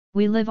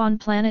We live on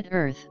planet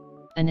Earth,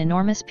 an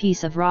enormous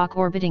piece of rock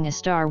orbiting a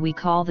star we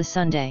call the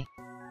Sunday.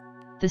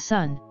 The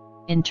Sun,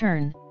 in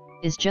turn,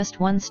 is just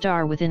one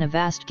star within a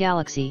vast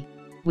galaxy,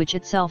 which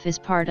itself is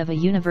part of a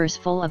universe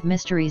full of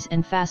mysteries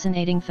and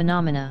fascinating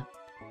phenomena.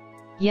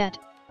 Yet,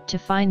 to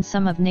find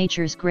some of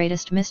nature's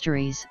greatest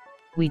mysteries,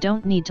 we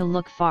don't need to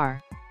look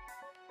far.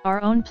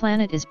 Our own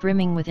planet is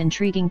brimming with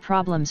intriguing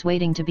problems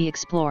waiting to be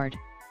explored.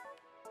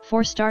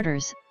 For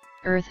starters,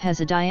 Earth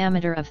has a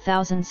diameter of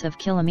thousands of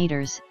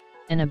kilometers,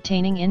 and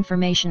obtaining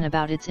information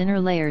about its inner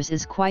layers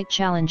is quite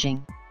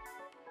challenging.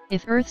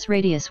 If Earth's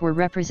radius were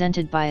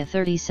represented by a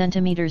 30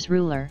 centimeters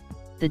ruler,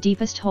 the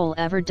deepest hole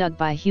ever dug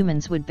by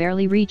humans would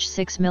barely reach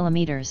 6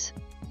 millimeters.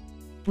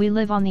 We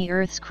live on the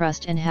Earth's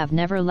crust and have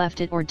never left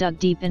it or dug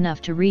deep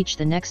enough to reach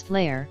the next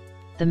layer,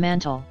 the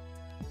mantle.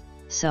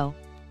 So,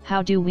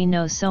 how do we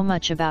know so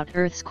much about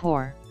Earth's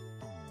core?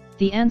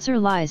 The answer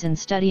lies in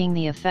studying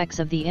the effects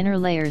of the inner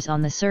layers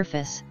on the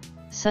surface,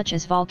 such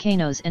as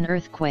volcanoes and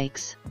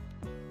earthquakes.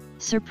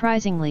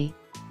 Surprisingly,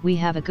 we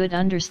have a good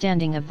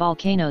understanding of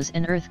volcanoes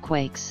and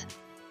earthquakes.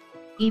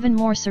 Even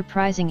more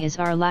surprising is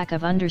our lack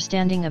of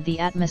understanding of the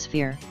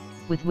atmosphere,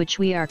 with which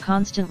we are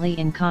constantly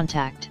in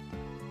contact.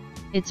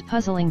 It's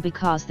puzzling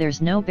because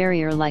there's no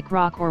barrier like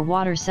rock or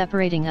water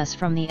separating us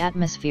from the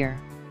atmosphere.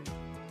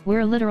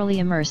 We're literally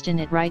immersed in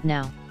it right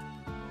now.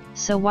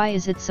 So why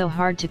is it so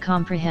hard to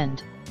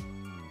comprehend?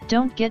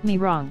 Don't get me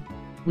wrong,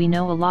 we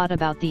know a lot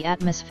about the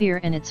atmosphere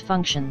and its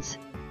functions.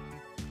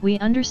 We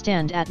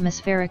understand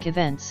atmospheric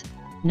events,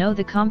 know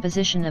the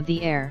composition of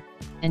the air,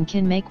 and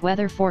can make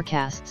weather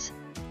forecasts,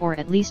 or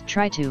at least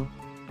try to.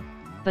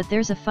 But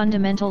there's a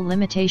fundamental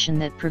limitation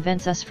that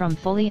prevents us from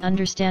fully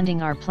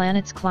understanding our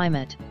planet's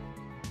climate.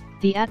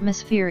 The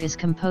atmosphere is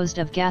composed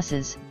of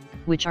gases,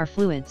 which are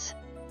fluids.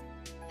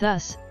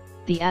 Thus,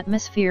 the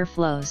atmosphere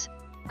flows,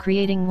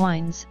 creating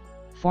winds,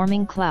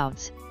 forming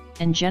clouds,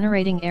 and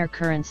generating air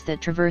currents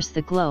that traverse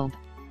the globe.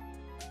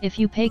 If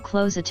you pay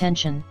close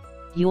attention,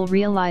 you'll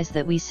realize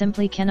that we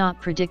simply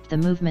cannot predict the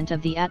movement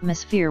of the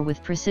atmosphere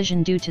with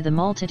precision due to the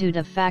multitude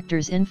of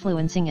factors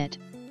influencing it.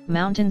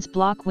 Mountains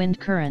block wind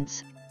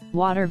currents,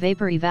 water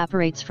vapor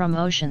evaporates from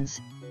oceans,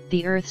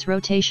 the Earth's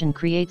rotation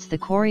creates the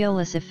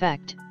Coriolis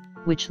effect,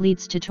 which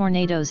leads to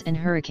tornadoes and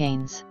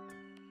hurricanes.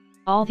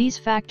 All these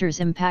factors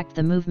impact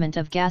the movement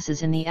of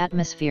gases in the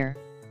atmosphere,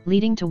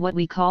 leading to what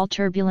we call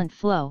turbulent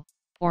flow,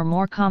 or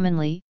more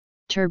commonly,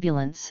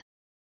 turbulence.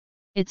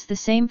 It's the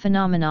same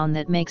phenomenon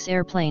that makes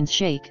airplanes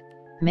shake,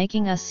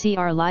 making us see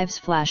our lives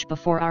flash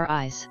before our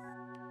eyes.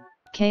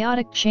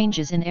 Chaotic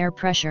changes in air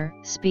pressure,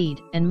 speed,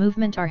 and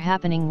movement are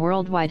happening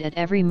worldwide at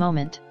every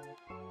moment.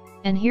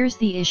 And here's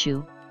the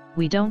issue,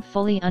 we don't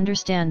fully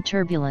understand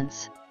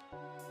turbulence.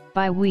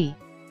 By we,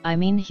 I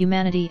mean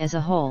humanity as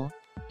a whole,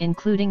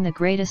 including the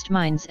greatest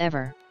minds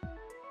ever.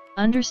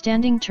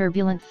 Understanding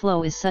turbulent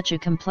flow is such a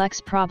complex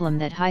problem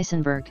that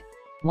Heisenberg,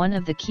 one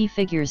of the key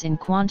figures in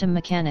quantum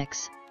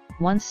mechanics,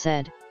 once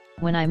said,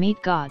 "When I meet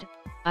God,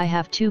 I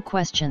have two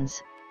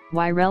questions,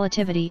 why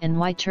relativity and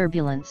why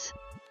turbulence?"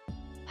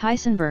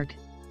 Heisenberg,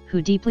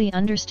 who deeply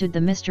understood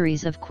the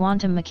mysteries of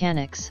quantum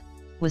mechanics,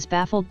 was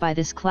baffled by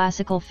this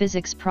classical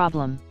physics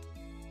problem.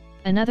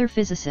 Another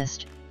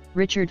physicist,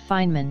 Richard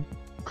Feynman,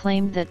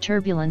 claimed that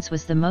turbulence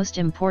was the most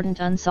important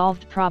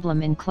unsolved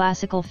problem in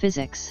classical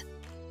physics.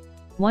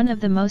 One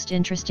of the most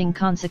interesting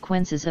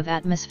consequences of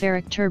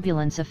atmospheric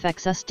turbulence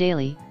affects us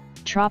daily.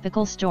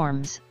 Tropical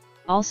storms,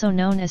 also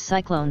known as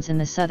cyclones in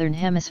the southern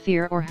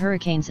hemisphere or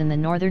hurricanes in the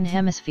northern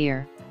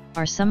hemisphere,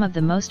 are some of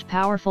the most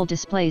powerful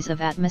displays of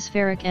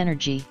atmospheric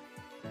energy.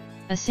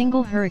 A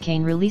single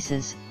hurricane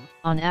releases,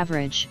 on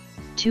average,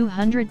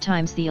 200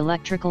 times the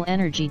electrical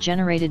energy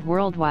generated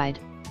worldwide,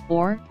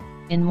 or,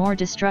 in more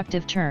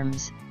destructive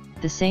terms,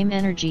 the same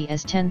energy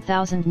as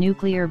 10,000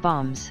 nuclear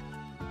bombs.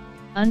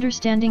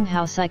 Understanding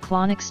how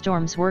cyclonic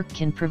storms work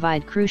can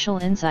provide crucial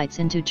insights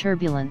into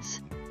turbulence.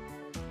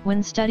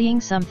 When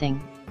studying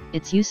something,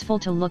 it's useful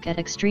to look at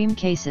extreme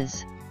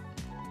cases.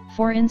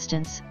 For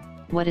instance,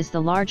 what is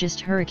the largest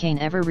hurricane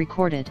ever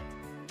recorded?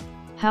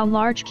 How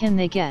large can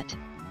they get?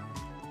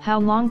 How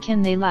long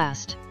can they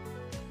last?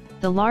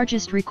 The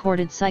largest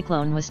recorded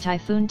cyclone was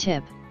Typhoon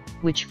Tip,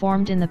 which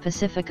formed in the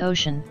Pacific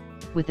Ocean,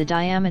 with a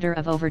diameter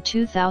of over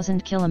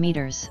 2,000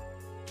 kilometers.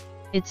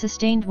 It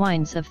sustained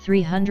winds of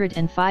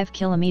 305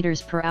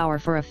 kilometers per hour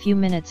for a few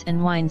minutes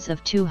and winds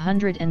of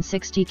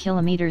 260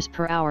 kilometers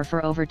per hour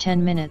for over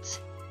 10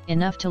 minutes,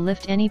 enough to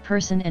lift any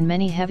person and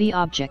many heavy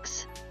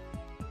objects.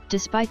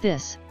 Despite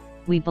this,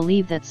 we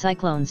believe that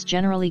cyclones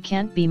generally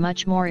can't be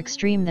much more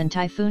extreme than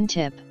Typhoon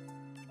Tip.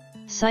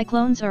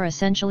 Cyclones are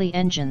essentially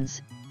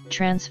engines,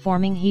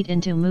 transforming heat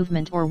into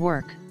movement or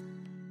work.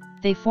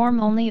 They form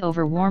only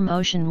over warm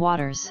ocean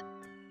waters.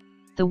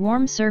 The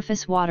warm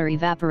surface water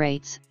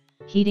evaporates,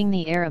 heating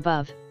the air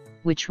above,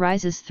 which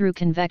rises through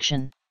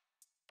convection.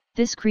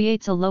 This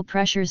creates a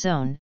low-pressure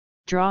zone,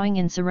 drawing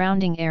in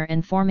surrounding air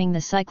and forming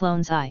the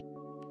cyclone's eye.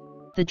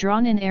 The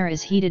drawn-in air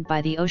is heated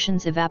by the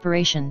ocean's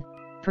evaporation,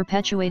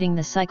 perpetuating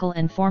the cycle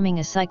and forming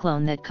a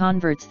cyclone that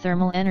converts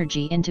thermal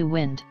energy into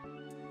wind.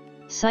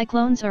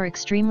 Cyclones are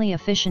extremely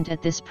efficient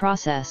at this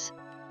process,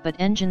 but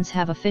engines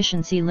have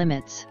efficiency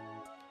limits.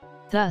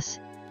 Thus,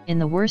 in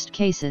the worst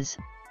cases,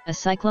 a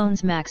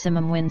cyclone's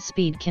maximum wind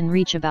speed can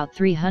reach about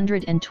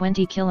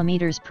 320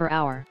 km per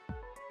hour.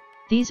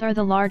 These are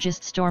the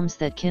largest storms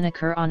that can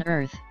occur on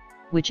Earth,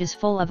 which is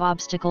full of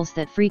obstacles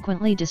that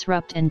frequently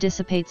disrupt and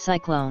dissipate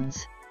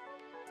cyclones.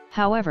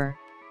 However,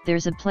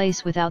 there's a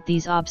place without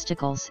these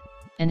obstacles,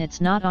 and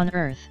it's not on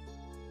Earth.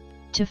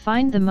 To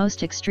find the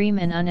most extreme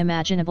and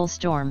unimaginable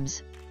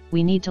storms,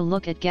 we need to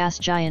look at gas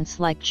giants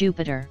like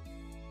Jupiter.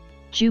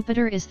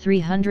 Jupiter is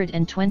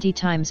 320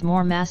 times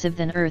more massive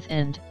than Earth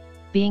and,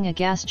 being a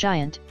gas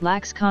giant,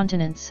 lacks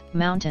continents,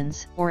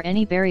 mountains, or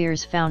any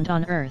barriers found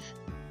on Earth.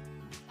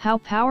 How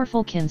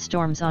powerful can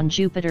storms on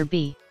Jupiter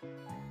be?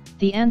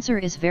 The answer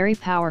is very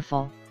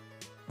powerful.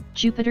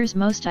 Jupiter's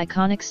most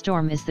iconic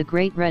storm is the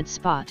Great Red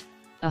Spot,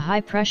 a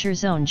high-pressure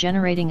zone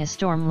generating a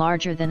storm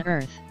larger than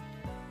Earth.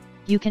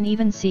 You can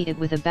even see it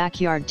with a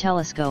backyard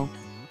telescope.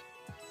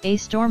 A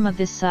storm of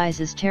this size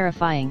is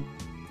terrifying,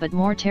 but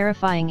more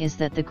terrifying is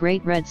that the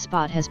Great Red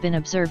Spot has been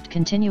observed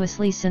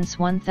continuously since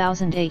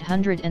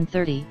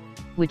 1830,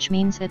 which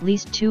means at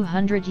least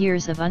 200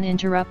 years of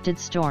uninterrupted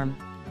storm.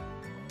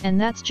 And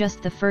that's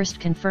just the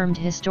first confirmed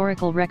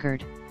historical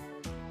record.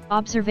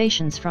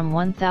 Observations from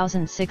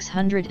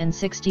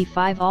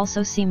 1665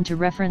 also seem to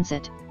reference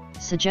it,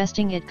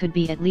 suggesting it could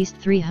be at least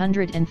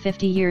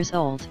 350 years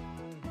old.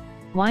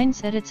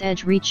 Winds at its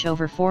edge reach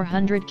over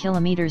 400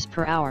 km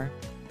per hour,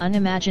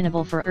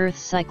 unimaginable for Earth's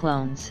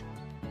cyclones.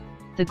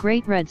 The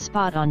Great Red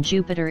Spot on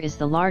Jupiter is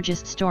the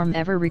largest storm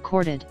ever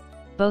recorded,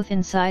 both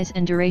in size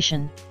and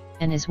duration,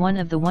 and is one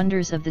of the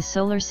wonders of the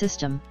solar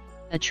system,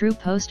 a true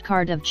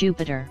postcard of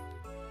Jupiter.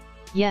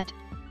 Yet,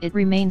 it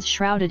remains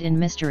shrouded in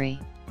mystery.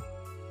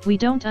 We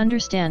don't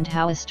understand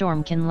how a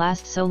storm can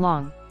last so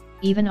long,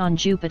 even on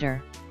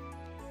Jupiter.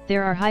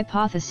 There are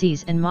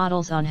hypotheses and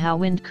models on how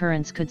wind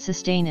currents could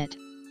sustain it,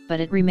 but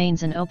it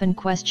remains an open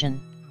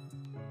question.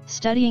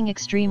 Studying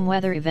extreme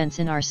weather events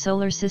in our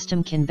solar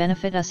system can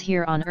benefit us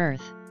here on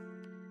Earth.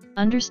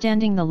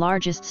 Understanding the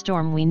largest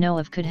storm we know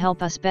of could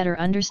help us better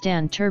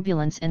understand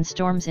turbulence and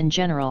storms in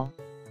general.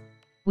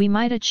 We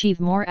might achieve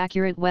more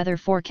accurate weather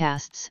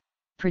forecasts,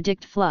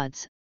 predict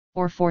floods,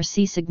 or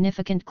foresee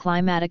significant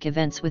climatic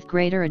events with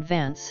greater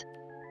advance.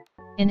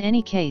 In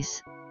any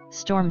case,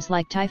 storms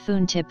like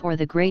Typhoon Tip or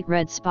the Great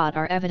Red Spot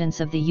are evidence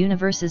of the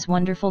universe's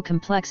wonderful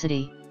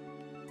complexity.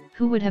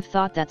 Who would have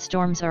thought that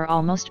storms are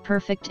almost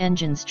perfect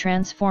engines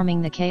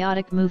transforming the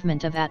chaotic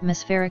movement of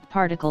atmospheric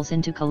particles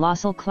into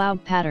colossal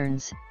cloud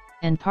patterns,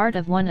 and part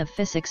of one of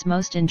physics'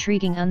 most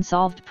intriguing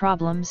unsolved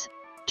problems,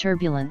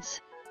 turbulence.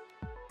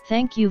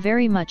 Thank you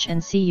very much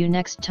and see you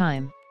next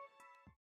time.